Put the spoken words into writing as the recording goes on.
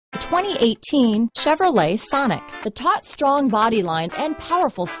2018 Chevrolet Sonic. The taut, strong body lines and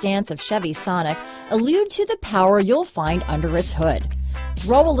powerful stance of Chevy Sonic allude to the power you'll find under its hood.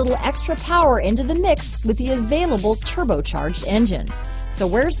 Throw a little extra power into the mix with the available turbocharged engine. So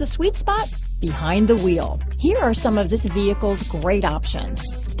where's the sweet spot? Behind the wheel. Here are some of this vehicle's great options: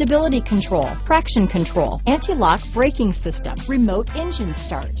 stability control, traction control, anti-lock braking system, remote engine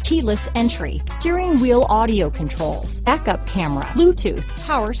start, keyless entry, steering wheel audio controls, backup camera, Bluetooth,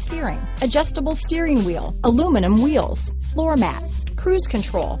 power steering, adjustable steering wheel, aluminum wheels, floor mats, cruise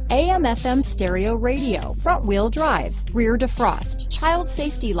control, AM/FM stereo radio, front wheel drive, rear defrost, child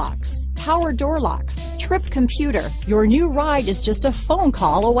safety locks, power door locks, trip computer. Your new ride is just a phone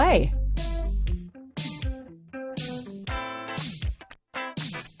call away.